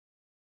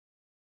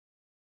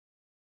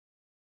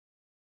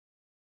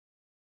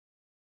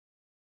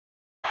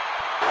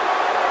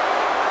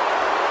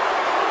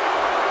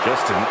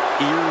Just an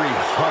eerie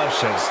hush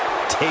has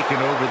taken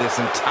over this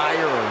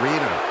entire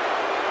arena.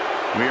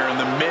 We are in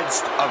the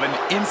midst of an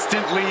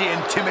instantly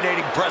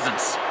intimidating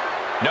presence.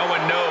 No one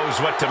knows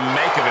what to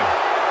make of him.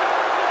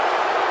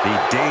 The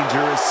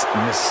dangerous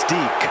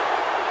mystique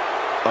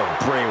of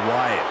Bray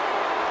Wyatt.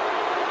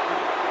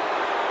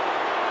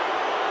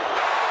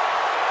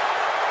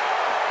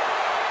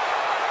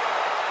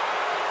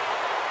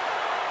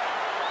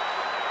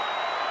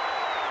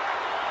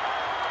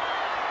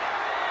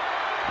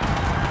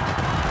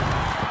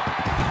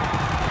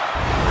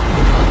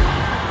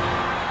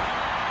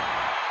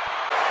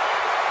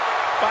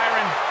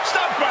 Byron,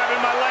 stop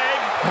grabbing my leg.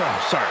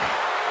 Oh, sorry.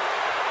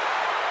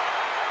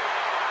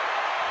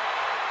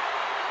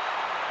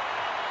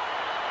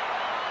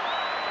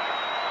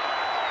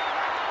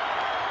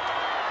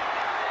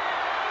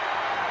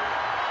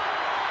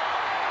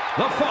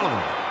 The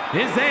following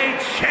is a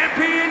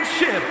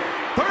championship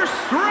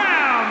first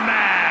round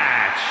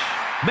match.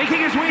 Making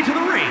his way to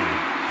the ring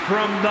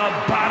from the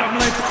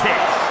bottomless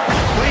pits,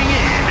 weighing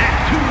in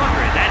at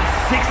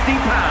 260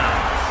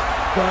 pounds,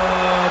 the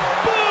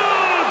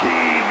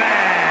Boogeyman.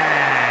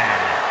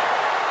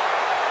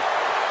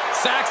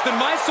 Saxton,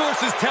 my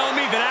sources tell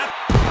me that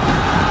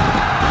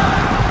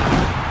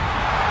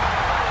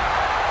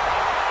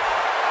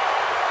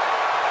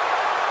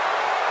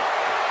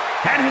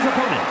And his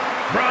opponent,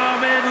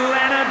 from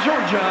Atlanta,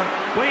 Georgia,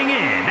 weighing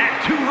in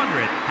at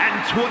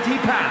 220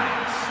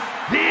 pounds,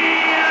 the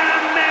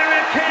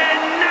American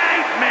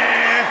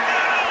Nightmare,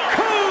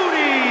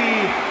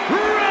 Cody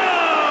Rhodes.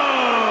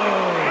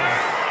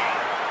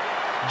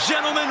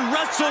 Gentlemen,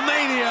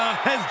 WrestleMania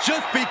has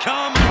just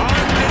become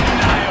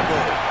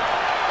undeniable.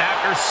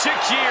 After 6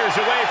 years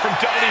away from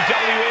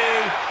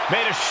WWE,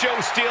 made a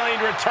show-stealing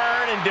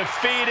return and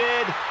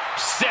defeated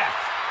Seth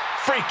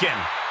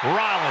freaking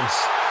Rollins.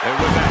 It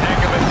was a heck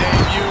of a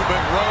debut,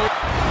 but Rhodes...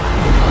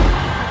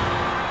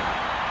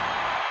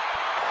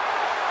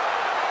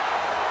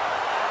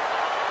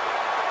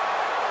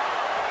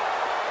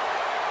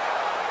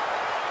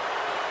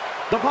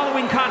 The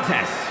following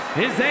contest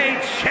is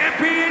a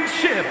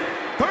championship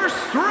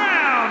first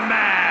round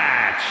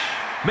match.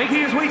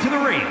 Making his way to the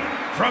ring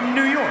from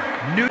New York,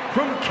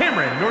 from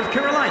Cameron, North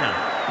Carolina,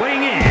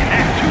 weighing in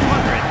at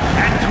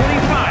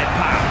 225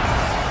 pounds,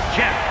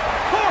 Jeff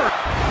Corbin.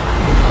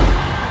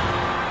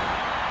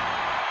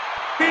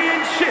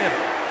 Championship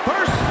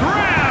first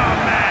round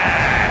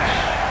match.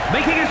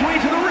 Making his way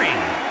to the ring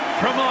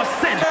from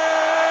Los Angeles.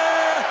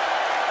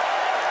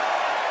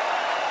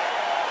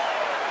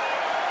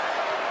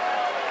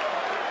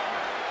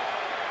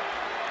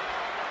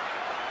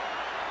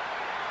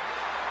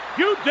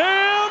 You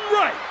damn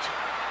right!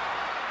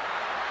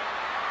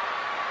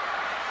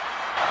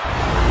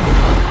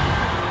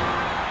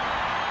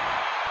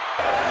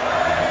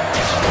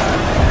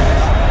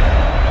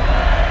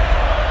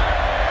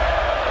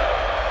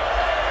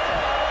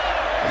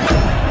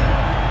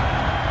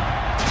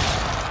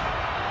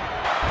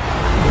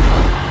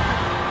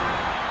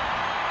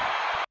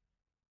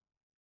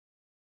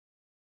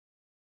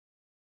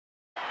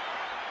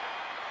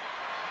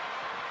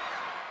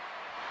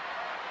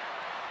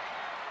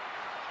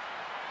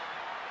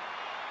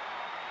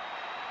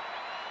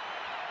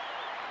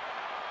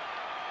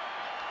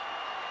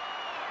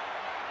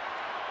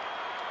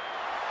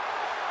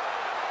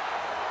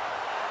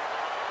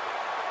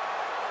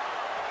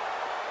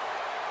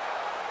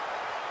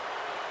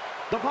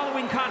 The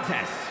following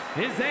contest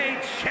is a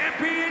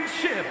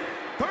championship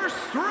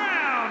first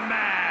round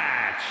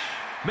match.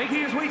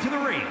 Making his way to the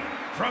ring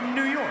from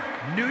New York,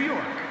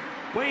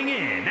 weighing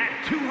in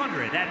at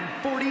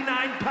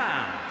 249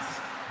 pounds,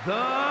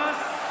 the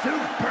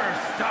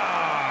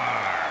Superstar.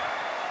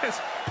 This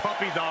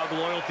puppy dog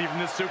loyalty from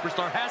this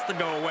superstar has to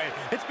go away.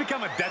 It's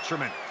become a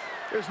detriment.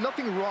 There's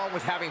nothing wrong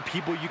with having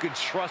people you can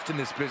trust in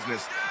this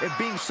business and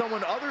being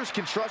someone others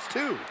can trust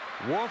too.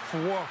 Woof,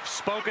 woof.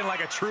 Spoken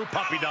like a true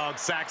puppy dog,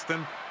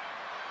 Saxton.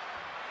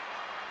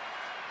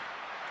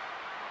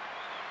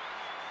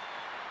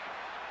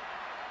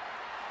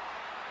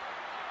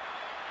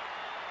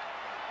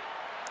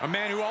 A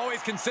man who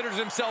always considers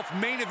himself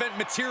main event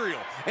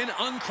material, an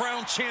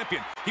uncrowned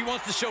champion. He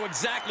wants to show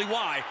exactly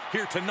why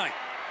here tonight.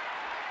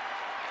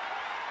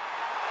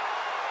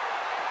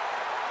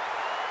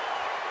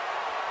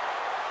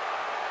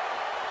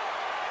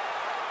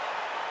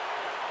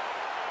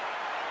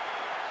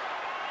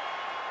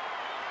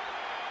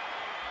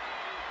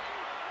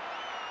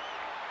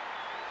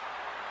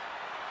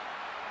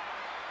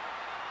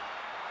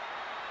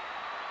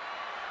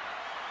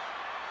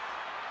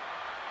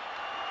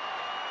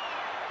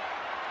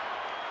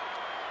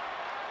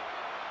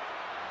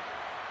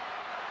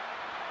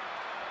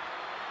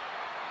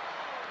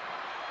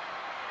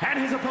 And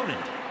his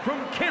opponent,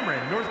 from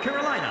Cameron, North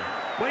Carolina,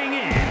 weighing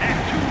in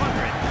at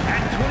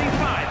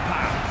 225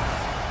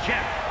 pounds,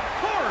 Jeff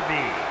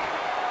Corbin.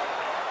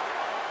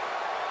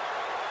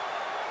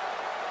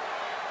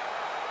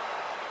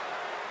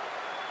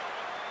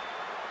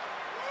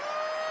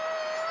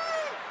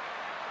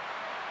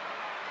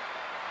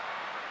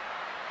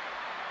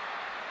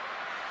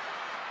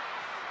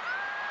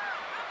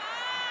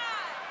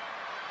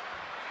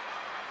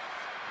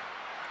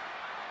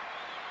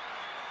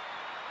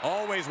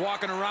 Always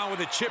walking around with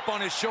a chip on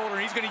his shoulder,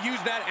 and he's going to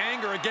use that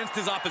anger against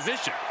his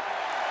opposition.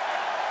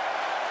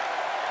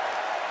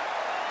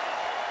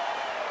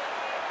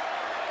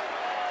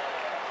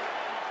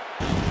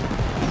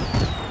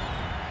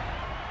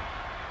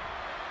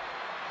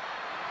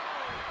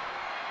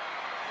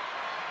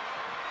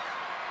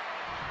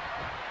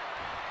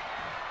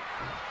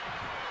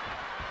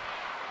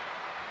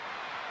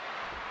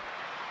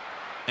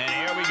 And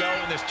here we go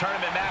in this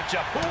tournament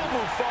matchup. Who will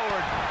move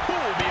forward? Who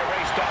will be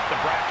erased off the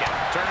bracket?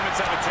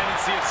 Tournaments have a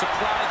tendency of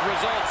surprise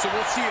results, so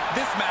we'll see if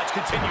this match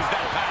continues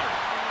that pattern.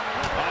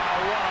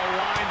 Oh, what a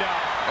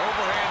wind-up.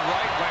 Overhand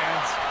right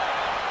lands.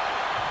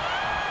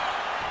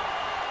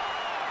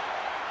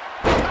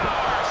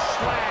 Power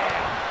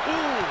slam.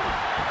 Ooh.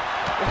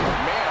 Oh,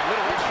 man, a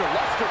little extra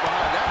luster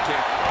behind that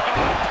kick.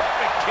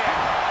 Perfect kick.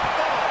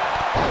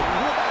 Oh,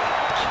 what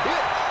a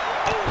kick.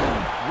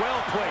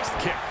 Well-placed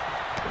kick.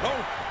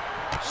 Oh,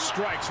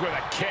 Strikes with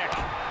a kick.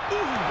 Ooh.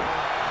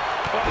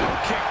 Oh,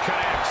 kick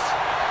connects.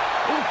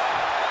 Ooh.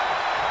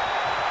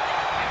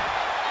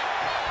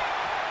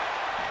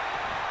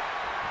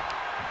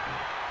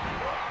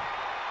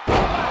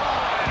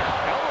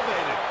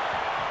 Elevated.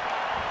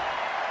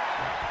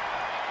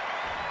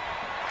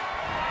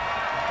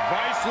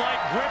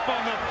 vice-like grip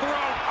on the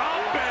throat.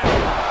 Up and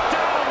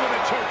down with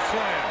a choke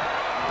slam.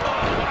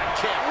 Oh, what a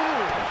kick.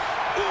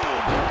 Ooh. Ooh.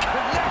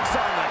 Connects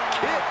on the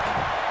kick.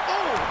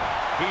 Ooh.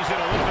 He's in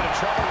a little bit of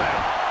trouble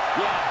now.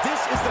 Yeah,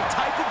 this is the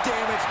type of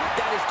damage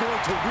that is going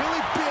to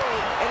really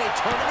build in a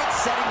tournament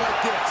setting like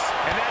this.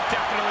 And that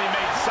definitely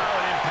made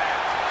solid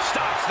impact.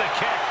 Stops the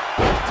kick.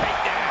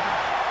 Takedown.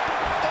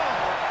 Oh,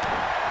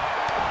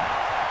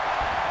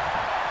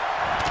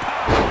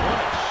 what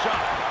a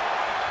shot.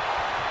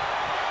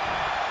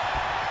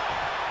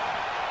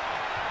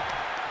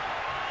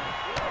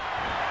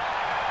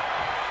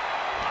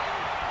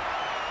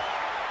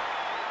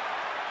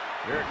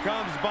 Here it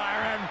comes,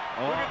 Byron.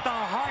 Look at the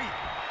height.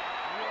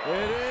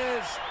 It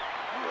is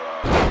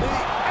the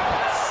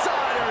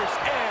outsider's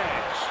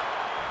edge.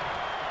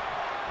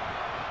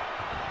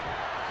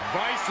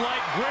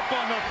 Vice-like grip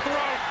on the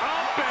throat.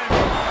 Up and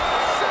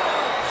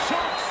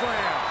Choke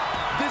slam.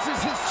 This is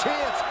his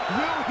chance.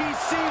 Will he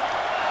see?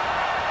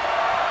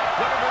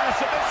 Looking for the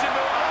submission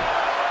move.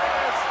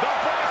 The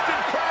Boston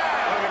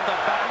Crab. look at the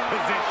back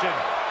position.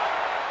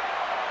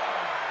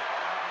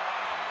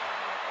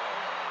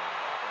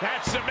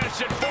 That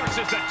submission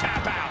forces the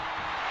tap out.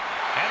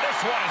 And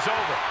this one is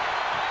over.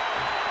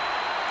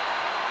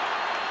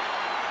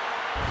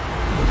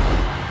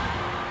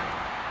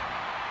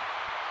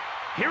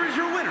 Here is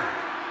your winner,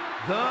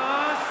 the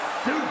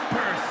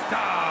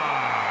Superstar.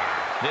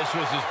 This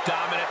was as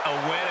dominant a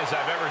win as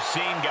I've ever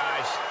seen,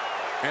 guys.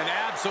 An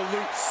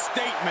absolute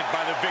statement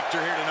by the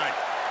victor here tonight.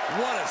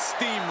 What a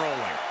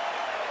steamrolling.